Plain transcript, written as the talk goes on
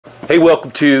Hey,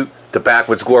 welcome to the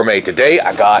Backwoods Gourmet. Today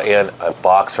I got in a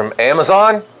box from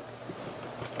Amazon,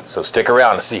 so stick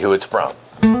around to see who it's from.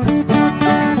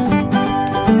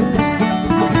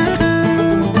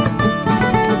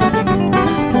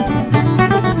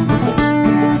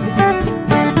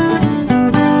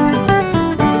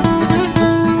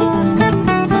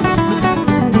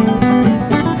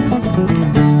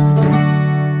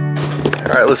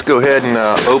 All right, let's go ahead and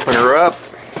open her up.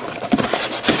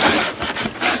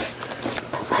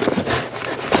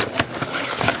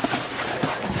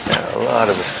 Got a lot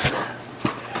of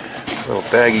little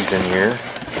baggies in here.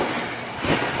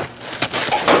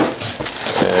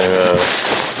 And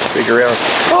big around,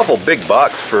 awful big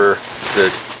box for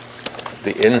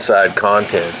the inside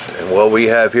contents. And what we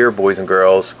have here, boys and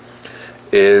girls,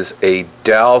 is a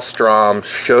Dalstrong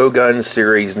Shogun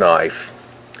series knife.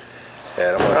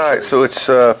 Alright, so it's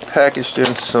packaged in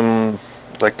some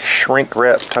like shrink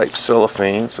wrap type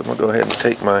cellophane. So I'm going to go ahead and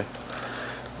take my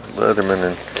Leatherman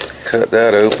and cut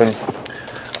that open.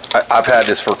 I've had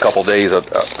this for a couple days.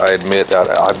 I admit that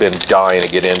I've been dying to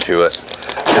get into it.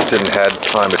 Just didn't have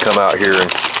time to come out here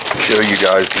and show you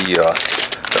guys the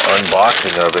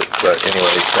unboxing of it. But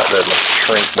anyway, it's got that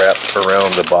shrink wrap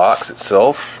around the box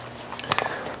itself.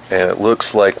 And it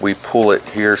looks like we pull it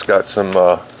here. It's got some...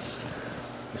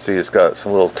 you see, it's got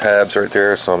some little tabs right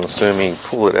there, so I'm assuming you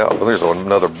pull it out. Well, there's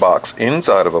another box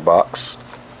inside of a box.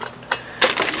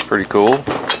 Pretty cool.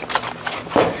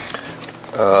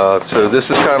 So this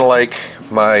is kind of like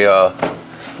my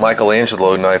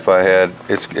Michelangelo knife I had.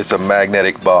 It's a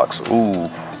magnetic box. Ooh,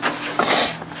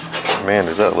 man,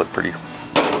 does that look pretty?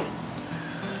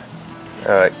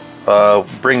 All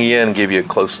right, bring you in and give you a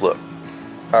close look.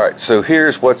 All right, so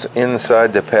here's what's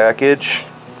inside the package.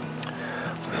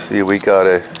 See, we got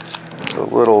a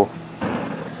little,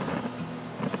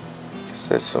 is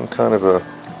that some kind of a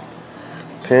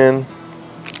pin?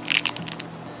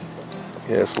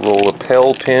 Yes, a little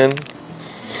lapel pin.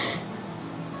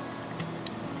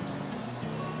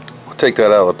 We'll take that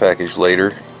out of the package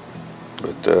later,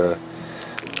 but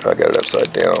I got it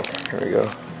upside down. There we go.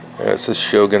 And it's a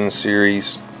Shogun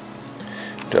series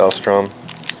Dalstrong.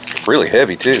 Really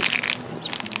heavy too.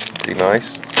 Pretty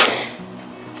nice.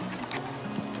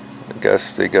 I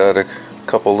guess they got a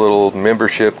couple little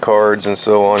membership cards and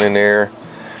so on in there,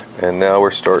 and now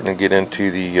we're starting to get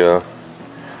into the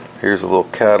here's a little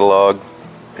catalog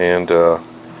and the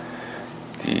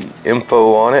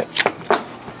info on it.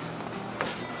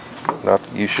 Not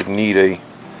that you should need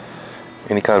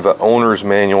any kind of an owner's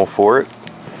manual for it.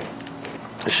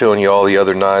 It's showing you all the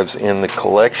other knives in the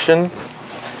collection.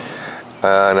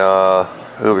 And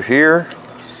over here,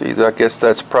 see, I guess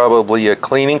that's probably a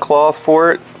cleaning cloth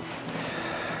for it.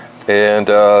 And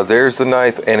there's the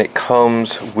knife, and it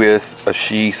comes with a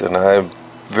sheath, and I'm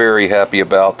very happy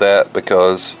about that,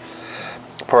 because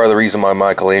part of the reason my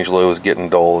Michelangelo is getting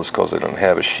dull is because I don't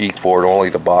have a sheath for it, only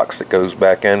the box that goes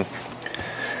back in.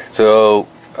 So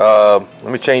let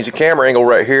me change the camera angle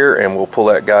right here, and we'll pull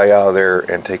that guy out of there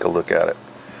and take a look at it.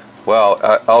 Well,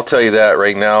 I'll tell you that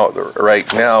right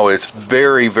now it's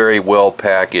very, very well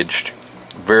packaged.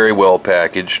 Very well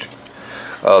packaged.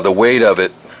 The weight of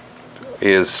it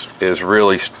is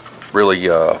really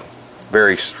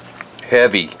very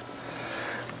heavy.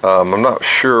 I'm not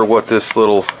sure what this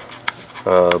little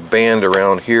band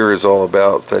around here is all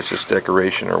about. If that's just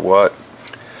decoration or what.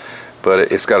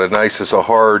 But it's got it's a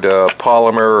hard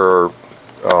polymer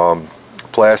or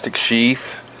plastic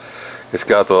sheath. It's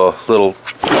got the little,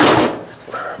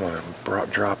 I'm going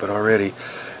to drop it already.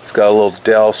 It's got a little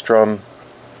Dalstrong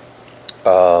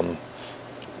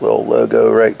little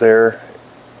logo right there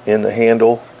in the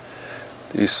handle.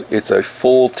 It's a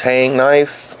full tang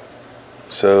knife,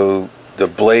 so the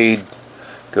blade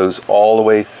goes all the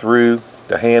way through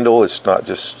the handle. It's not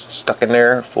just stuck in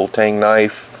there. Full tang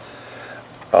knife.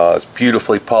 It's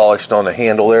beautifully polished on the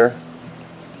handle there.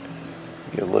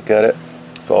 You look at it.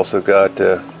 It's also got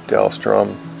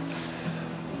Dalstrong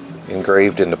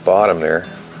engraved in the bottom there.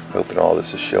 Hoping all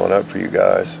this is showing up for you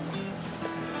guys.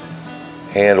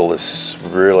 Handle is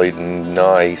really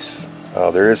nice.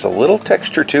 There is a little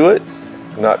texture to it.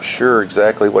 I'm not sure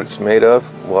exactly what it's made of.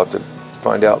 We'll have to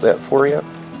find out that for you.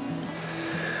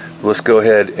 Let's go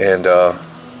ahead and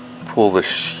pull the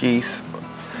sheath.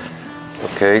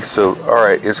 Okay, so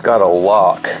alright, it's got a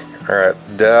lock. Alright,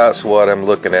 that's what I'm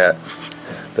looking at.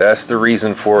 That's the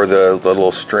reason for the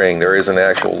little string. There is an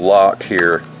actual lock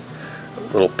here. A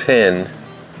little pin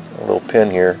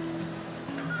here.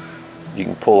 You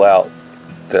can pull out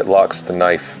that locks the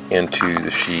knife into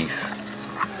the sheath.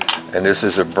 And this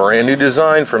is a brand new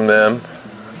design from them.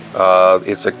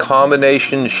 It's a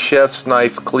combination chef's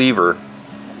knife cleaver.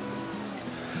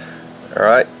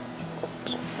 Alright,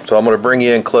 so I'm going to bring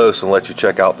you in close and let you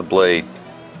check out the blade.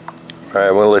 Alright,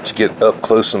 I'm going to let you get up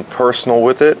close and personal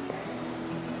with it.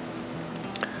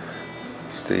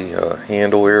 It's the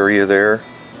handle area there.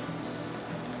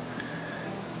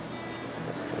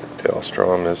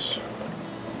 Dalstrong is,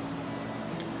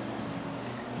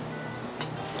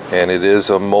 and it is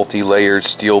a multi-layered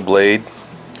steel blade.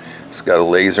 It's got a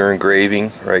laser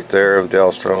engraving right there of the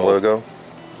Dalstrong logo.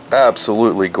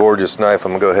 Absolutely gorgeous knife.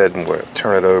 I'm going to go ahead and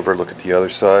turn it over, look at the other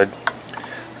side.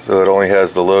 So it only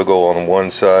has the logo on one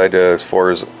side as far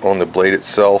as on the blade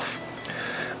itself.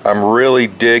 I'm really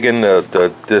digging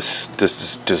this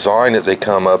design that they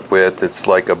come up with. It's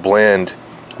like a blend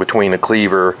between a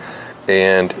cleaver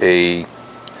and a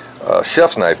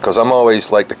chef's knife, because I'm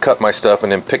always like to cut my stuff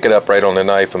and then pick it up right on the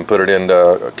knife and put it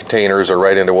into containers or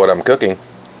right into what I'm cooking.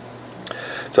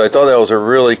 So I thought that was a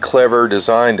really clever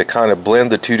design to kind of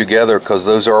blend the two together, because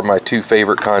those are my two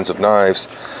favorite kinds of knives,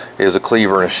 is a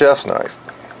cleaver and a chef's knife.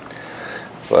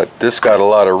 But this got a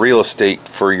lot of real estate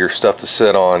for your stuff to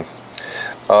sit on.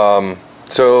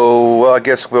 So I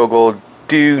guess we'll go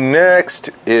do next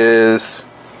is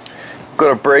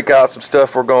going to break out some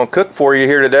stuff we're going to cook for you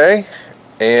here today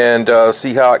and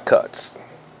see how it cuts.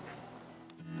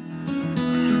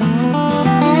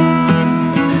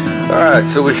 Alright,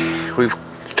 so we've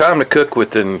time to cook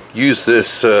with and use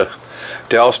this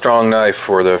Dalstrong knife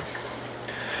for the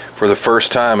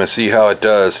first time and see how it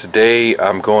does. Today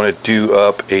I'm going to do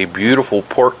up a beautiful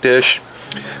pork dish.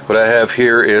 What I have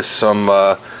here is some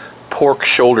pork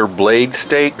shoulder blade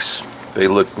steaks. They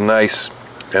look nice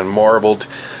and marbled.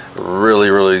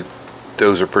 Really,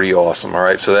 those are pretty awesome.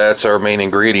 Alright, so that's our main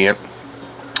ingredient,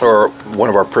 or one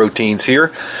of our proteins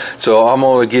here. So I'm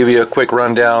going to give you a quick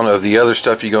rundown of the other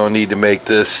stuff you're going to need to make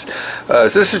this.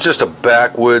 This is just a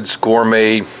Backwoods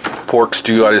gourmet pork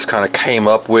stew I just kind of came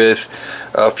up with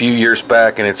a few years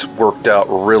back, and it's worked out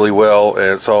really well, and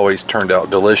it's always turned out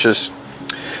delicious.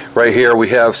 Right here we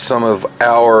have some of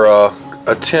our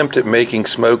attempt at making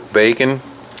smoked bacon.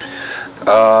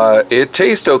 It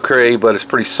tastes okay, but it's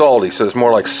pretty salty, so it's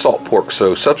more like salt pork.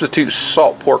 So substitute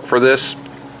salt pork for this.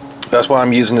 That's why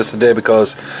I'm using this today,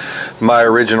 because my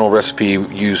original recipe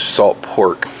used salt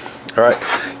pork. Alright,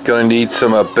 going to need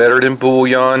some better than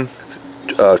bouillon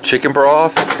chicken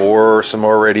broth, or some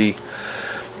already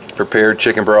prepared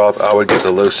chicken broth. I would get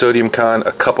the low sodium kind,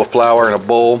 a cup of flour in a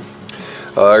bowl.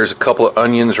 There's a couple of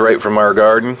onions right from our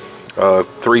garden,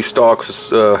 3 stalks,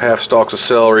 half stalks of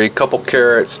celery, a couple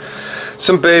carrots,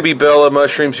 some baby bella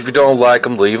mushrooms. If you don't like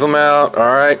them, leave them out.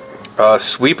 Alright,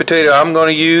 sweet potato I'm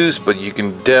going to use, but you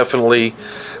can definitely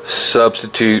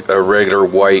substitute a regular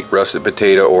white russet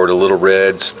potato or the little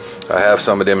reds. I have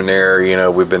some of them in there. You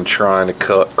know, we've been trying to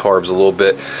cut carbs a little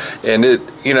bit, and it,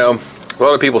 you know, a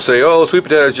lot of people say, oh, sweet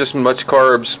potato is just as much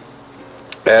carbs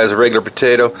as a regular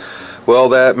potato. Well,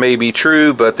 that may be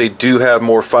true, but they do have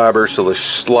more fiber, so there's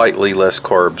slightly less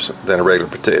carbs than a regular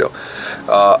potato.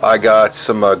 I got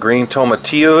some green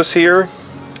tomatillos here,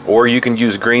 or you can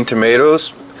use green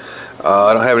tomatoes.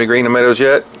 I don't have any green tomatoes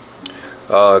yet.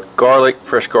 Garlic,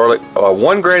 fresh garlic,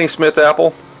 1 Granny Smith apple,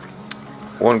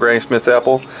 1 Granny Smith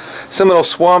apple, Seminole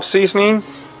swamp seasoning,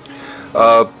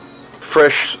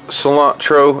 fresh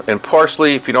cilantro and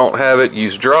parsley. If you don't have it,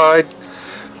 use dried.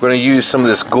 I'm going to use some of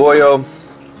this Goya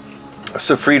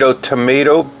sofrito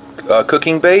tomato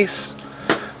cooking base.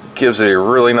 Gives it a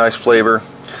really nice flavor.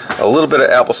 A little bit of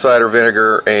apple cider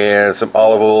vinegar and some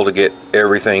olive oil to get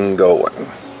everything going.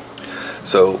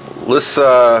 So let's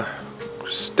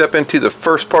step into the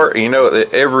first part. You know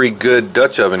that every good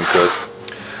Dutch oven cook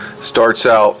starts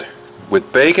out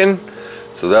with bacon,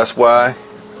 so that's why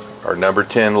our number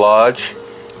 10 Lodge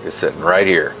is sitting right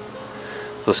here.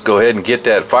 So let's go ahead and get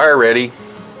that fire ready,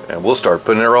 and we'll start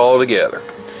putting it all together.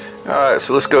 Alright,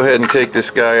 so let's go ahead and take this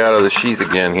guy out of the sheath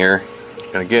again here.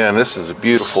 And again, this is a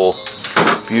beautiful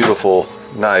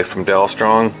knife from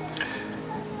Dalstrong.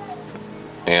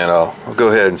 And I'll go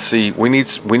ahead and see. We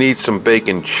need some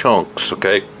bacon chunks,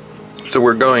 okay? So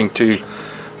we're going to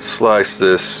slice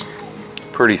this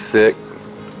pretty thick,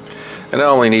 and I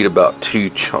only need about 2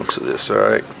 chunks of this. All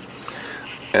right,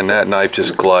 and that knife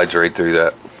just glides right through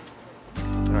that.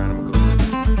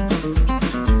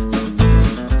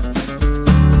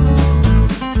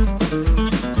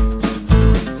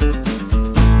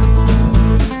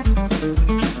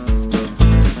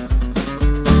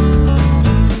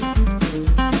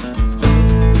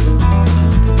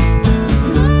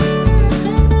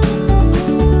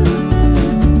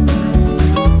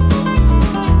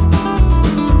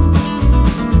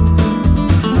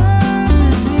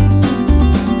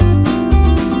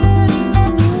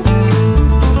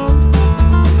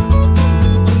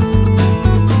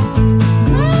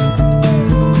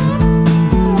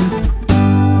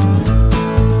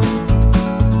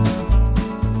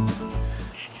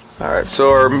 So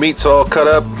our meat's all cut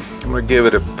up. I'm gonna give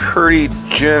it a pretty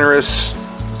generous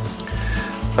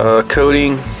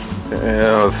coating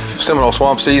of Seminole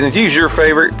Swamp Season. Use your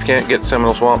favorite if you can't get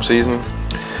Seminole Swamp Season.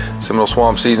 Seminole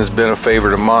Swamp Season's been a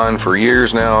favorite of mine for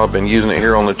years now. I've been using it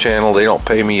here on the channel. They don't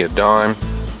pay me a dime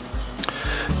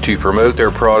to promote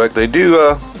their product. They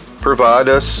do provide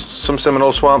us some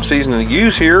Seminole Swamp Season to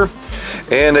use here,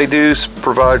 and they do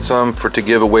provide some to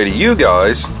give away to you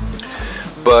guys.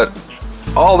 But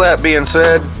all that being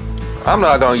said, I'm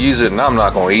not going to use it, and I'm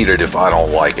not going to eat it if I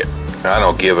don't like it. I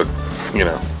don't give a, you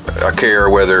know, I care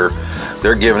whether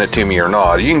they're giving it to me or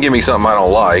not. You can give me something I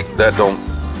don't like. That don't,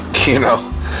 you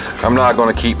know, I'm not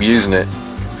going to keep using it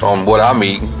on what I'm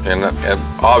eating. And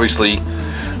obviously,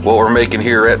 what we're making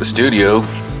here at the studio,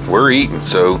 we're eating.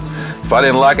 So if I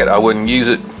didn't like it, I wouldn't use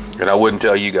it, and I wouldn't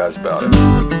tell you guys about it.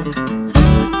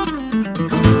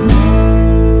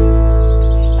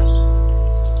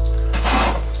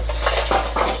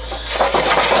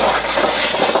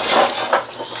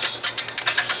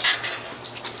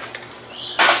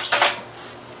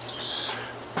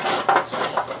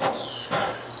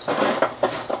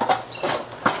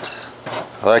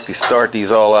 I like to start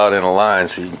these all out in a line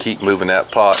so you can keep moving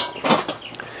that pot.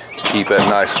 Keep it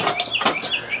nice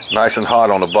and hot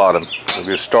on the bottom. We're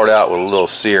going to start out with a little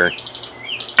searing.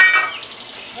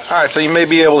 Alright, so you may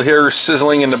be able to hear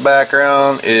sizzling in the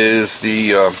background is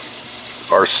the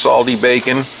our salty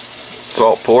bacon,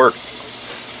 salt pork.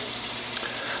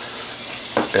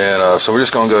 And so we're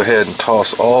just going to go ahead and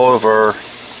toss all of our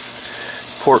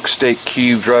pork steak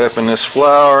cubes right up in this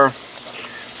flour.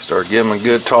 Start giving them a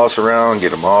good toss around,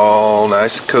 get them all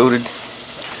nice and coated.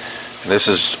 And this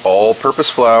is all-purpose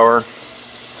flour,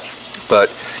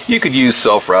 but you could use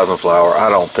self-rising flour. I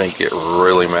don't think it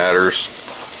really matters.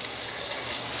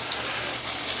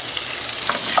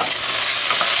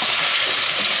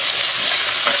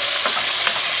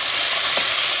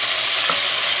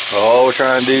 All we're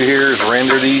trying to do here is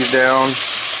render these down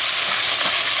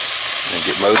and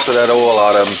get most of that oil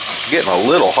out of them. It's getting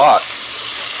a little hot.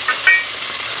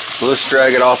 So let's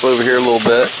drag it off over here a little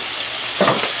bit.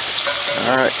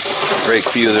 Alright, break a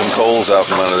few of them coals out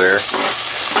from under there.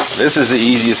 This is the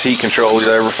easiest heat control you'll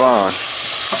ever find.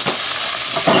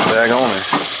 Bag on there.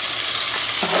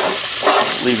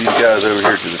 Leave these guys over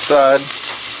here to the side.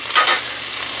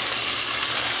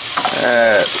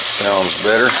 That sounds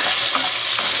better.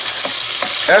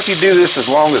 After you do this as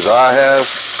long as I have,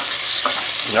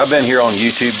 I've been here on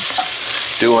YouTube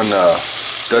doing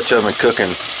Dutch oven cooking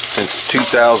since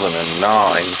 2009,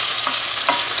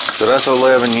 so that's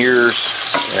 11 years,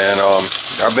 and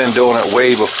I've been doing it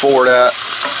way before that,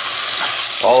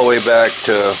 all the way back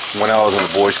to when I was in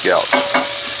the Boy Scouts.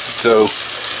 So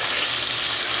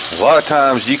a lot of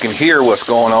times you can hear what's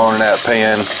going on in that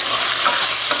pan,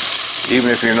 even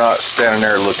if you're not standing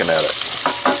there looking at it.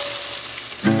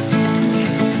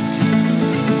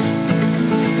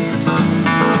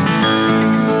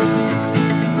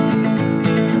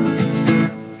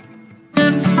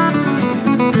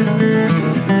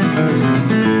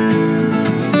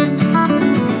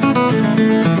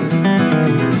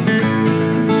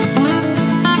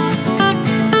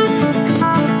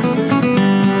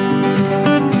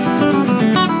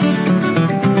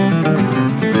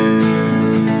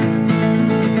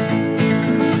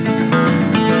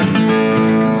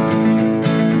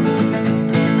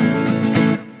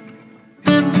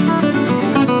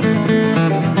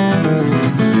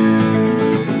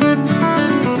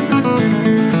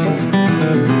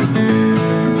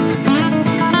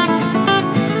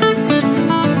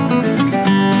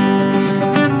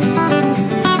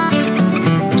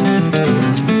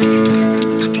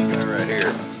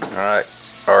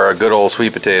 Good old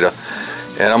sweet potato,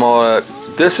 and I'm gonna,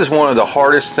 this is one of the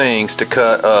hardest things to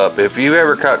cut up. If you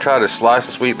ever try to slice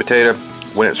a sweet potato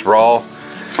when it's raw,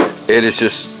 it is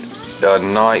just a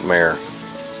nightmare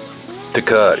to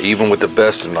cut, even with the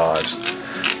best of knives.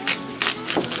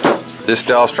 This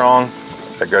Dalstrong,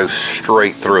 that goes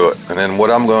straight through it. And then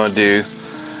what I'm going to do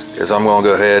is I'm going to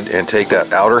go ahead and take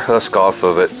that outer husk off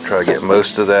of it, try to get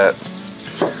most of that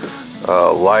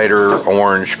lighter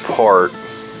orange part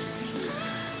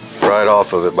right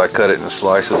off of it by cutting it in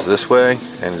slices this way,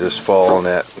 and just fall on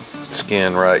that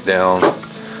skin right down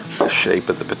the shape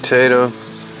of the potato.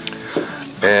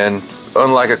 And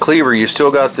unlike a cleaver, you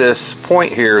still got this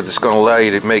point here that's going to allow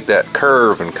you to make that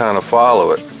curve and kind of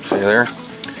follow it. See there?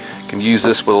 You can use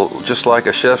this with just like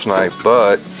a chef's knife,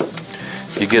 but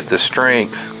you get the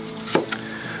strength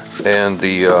and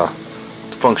the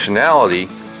functionality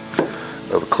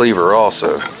of a cleaver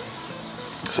also.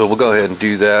 So we'll go ahead and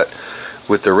do that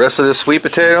with the rest of this sweet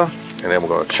potato, and then we're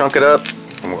going to chunk it up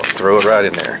and we'll throw it right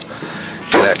in there.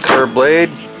 And that curved blade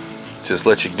just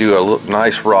lets you do a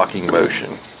nice rocking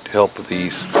motion to help with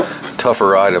these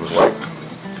tougher items like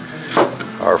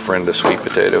our friend the sweet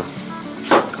potato.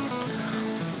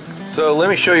 So let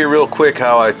me show you real quick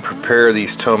how I prepare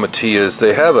these tomatillas.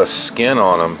 They have a skin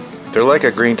on them. They're like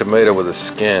a green tomato with a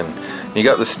skin. You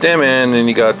got the stem end and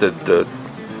you got the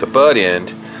bud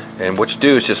end, and what you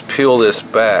do is just peel this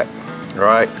back,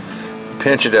 right?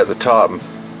 Pinch it at the top and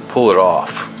pull it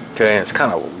off. Okay, and it's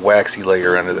kind of a waxy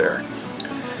layer under there.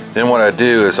 Then what I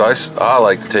do is I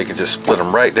like to take and just split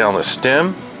them right down the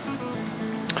stem.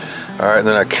 Alright,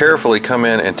 then I carefully come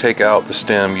in and take out the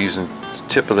stem using the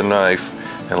tip of the knife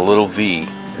and a little V,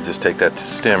 and just take that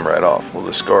stem right off. We'll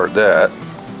discard that.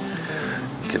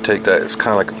 You can take that, it's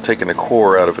kind of like taking the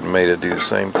core out of it and made it do the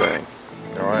same thing.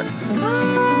 Alright.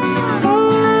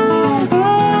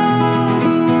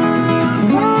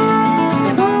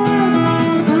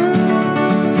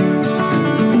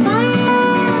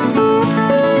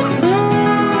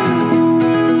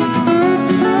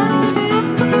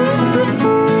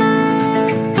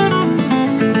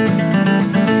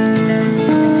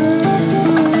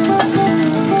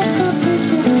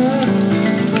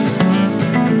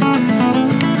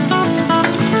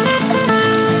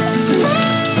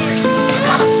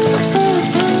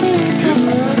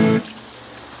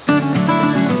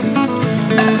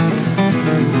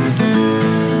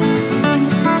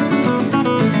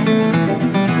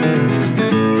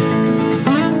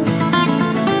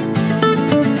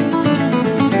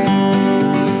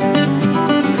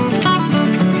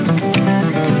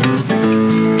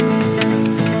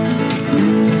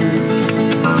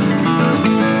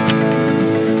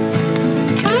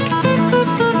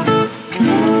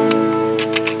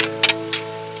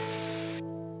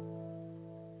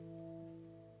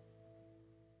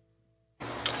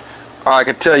 I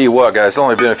can tell you what, guys, it's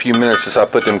only been a few minutes since I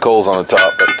put them coals on the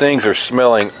top, but things are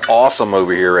smelling awesome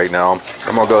over here right now.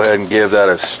 I'm going to go ahead and give that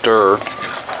a stir.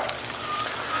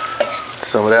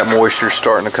 Some of that moisture is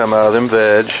starting to come out of them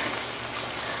veg.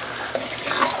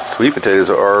 Sweet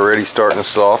potatoes are already starting to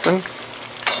soften.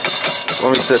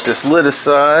 Let me set this lid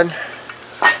aside.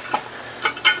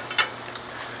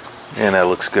 And that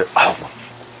looks good. Oh,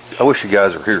 I wish you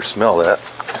guys were here to smell that.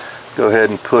 Go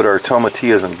ahead and put our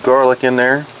tomatillas and garlic in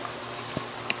there.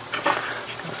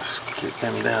 Get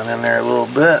them down in there a little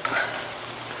bit.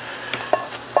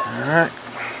 Alright,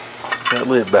 that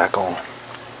lid back on.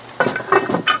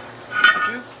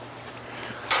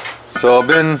 So I've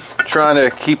been trying to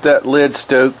keep that lid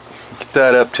stoked, keep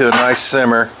that up to a nice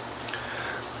simmer,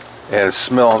 and it's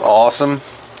smelling awesome.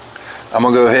 I'm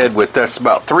going to go ahead with, that's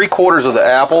about 3/4 of the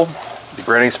apple, the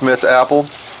Granny Smith apple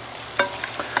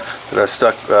that I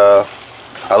stuck,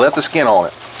 I left the skin on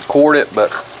it, cored it, but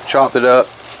chopped it up.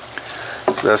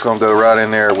 So that's going to go right in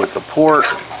there with the pork.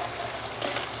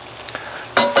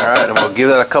 Alright, and we'll give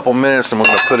that a couple minutes and we're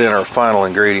going to put in our final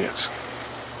ingredients.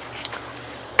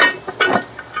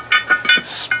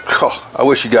 Oh, I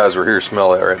wish you guys were here to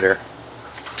smell that right there.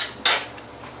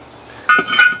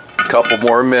 A couple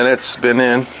more minutes been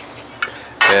in.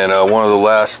 And one of the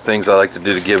last things I like to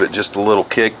do to give it just a little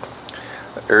kick,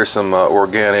 there's some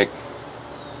organic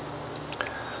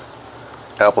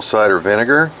apple cider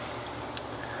vinegar.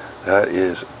 That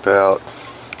is about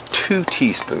 2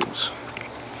 teaspoons.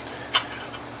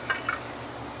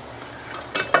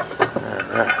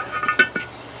 Alright.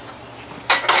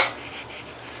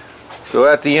 So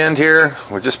at the end here,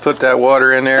 we'll just put that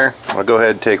water in there. I'll go ahead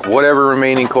and take whatever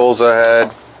remaining coals I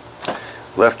had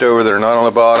left over that are not on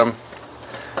the bottom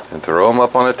and throw them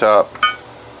up on the top,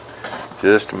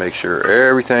 just to make sure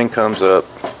everything comes up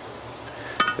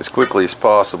as quickly as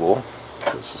possible.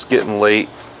 This is getting late.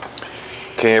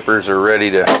 Campers are ready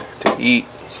to eat.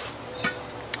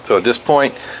 So at this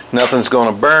point, nothing's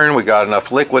going to burn. We got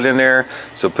enough liquid in there,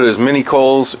 so put as many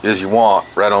coals as you want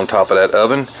right on top of that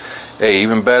oven. Hey,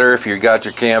 even better if you got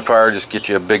your campfire, just get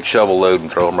you a big shovel load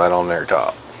and throw them right on their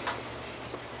top.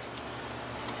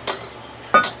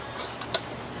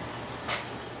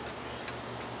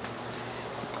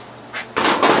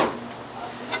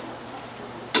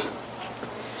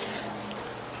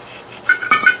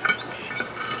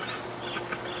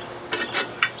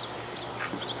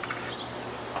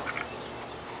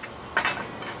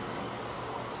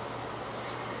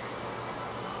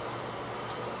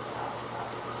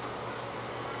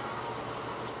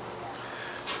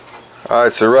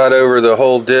 Alright, so right over the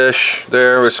whole dish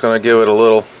there, we're just going to give it a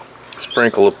little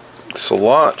sprinkle of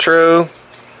cilantro.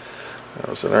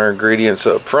 Those are our ingredients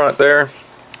up front there.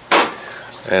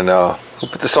 And we'll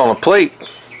put this on a plate,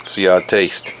 see how it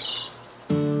tastes.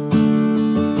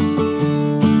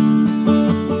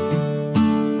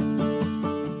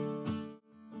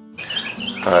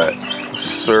 Alright,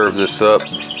 serve this up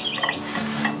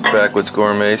Backwoods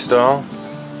Gourmet style.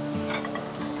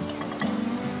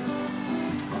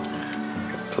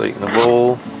 Plate in the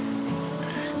bowl.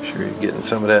 Make sure you're getting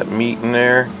some of that meat in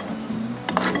there.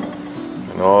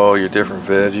 And all your different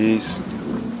veggies.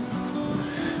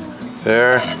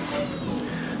 There.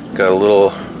 Got a little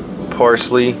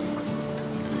parsley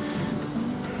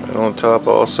right on top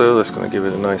also. That's going to give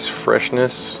it a nice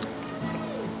freshness.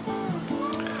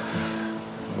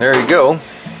 There you go.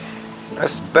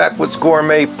 That's Backwoods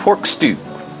Gourmet pork stew,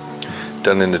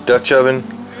 done in the Dutch oven.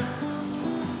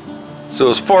 So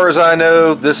as far as I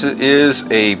know, this is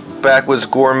a Backwoods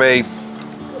Gourmet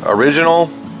original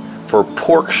for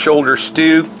pork shoulder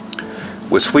stew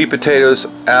with sweet potatoes,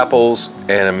 apples,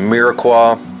 and a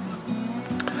mirepoix.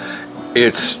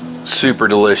 It's super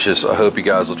delicious. I hope you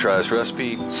guys will try this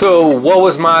recipe. So what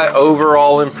was my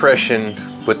overall impression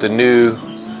with the new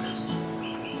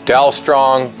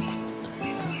Dalstrong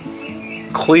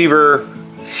Cleaver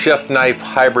chef knife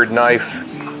hybrid knife?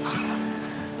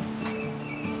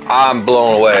 I'm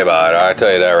blown away by it, I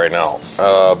tell you that right now.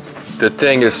 The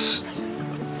thing is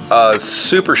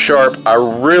super sharp. I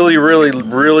really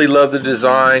love the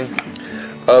design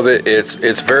of it.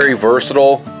 It's very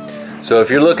versatile. So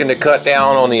if you're looking to cut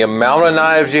down on the amount of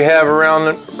knives you have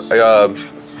around,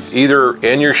 either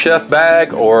in your chef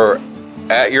bag or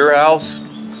at your house,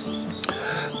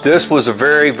 this was a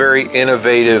very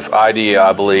innovative idea,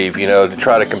 I believe, you know, to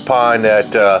try to combine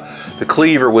that the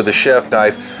cleaver with the chef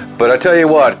knife. But I tell you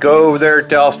what, go over there at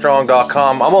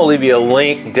Dalstrong.com. I'm going to leave you a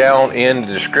link down in the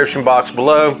description box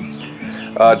below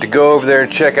to go over there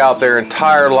and check out their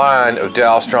entire line of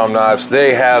Dalstrong knives.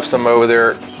 They have some over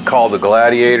there called the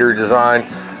Gladiator design.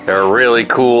 They're really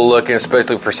cool looking,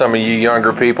 especially for some of you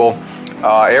younger people.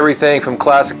 Everything from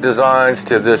classic designs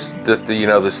to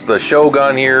the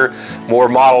Shogun here, more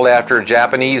modeled after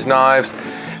Japanese knives.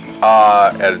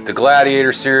 At the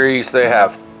Gladiator series, they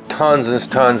have tons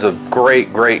and tons of great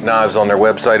knives on their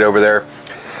website over there.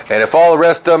 And if all the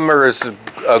rest of them are as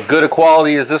good a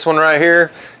quality as this one right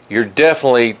here, you're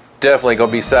definitely going to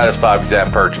be satisfied with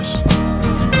that purchase.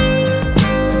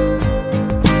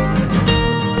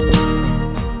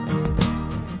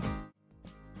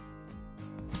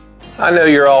 I know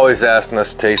you're always asking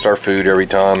us to taste our food every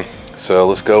time, so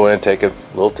let's go in and take a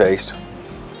little taste.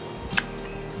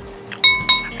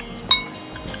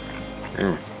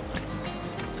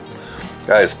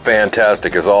 That is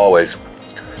fantastic as always.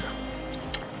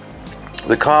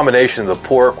 The combination of the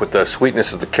pork with the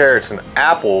sweetness of the carrots and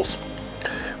apples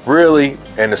really,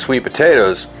 and the sweet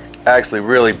potatoes, actually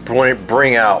really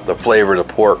bring out the flavor of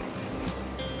the pork.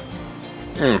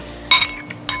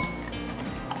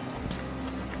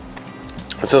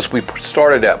 And since we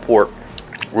started that pork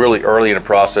really early in the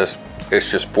process, it's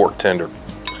just fork tender.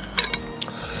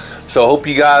 So I hope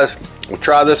you guys will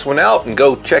try this one out and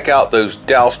go check out those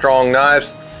Dalstrong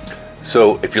knives.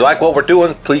 So if you like what we're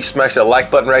doing, please smash that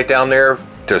like button right down there.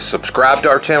 To subscribe to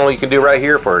our channel, you can do right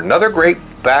here for another great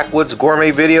Backwoods Gourmet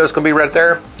video. It's going to be right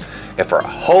there. And for a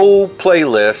whole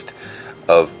playlist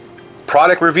of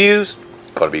product reviews,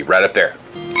 it's going to be right up there.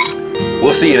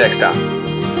 We'll see you next time.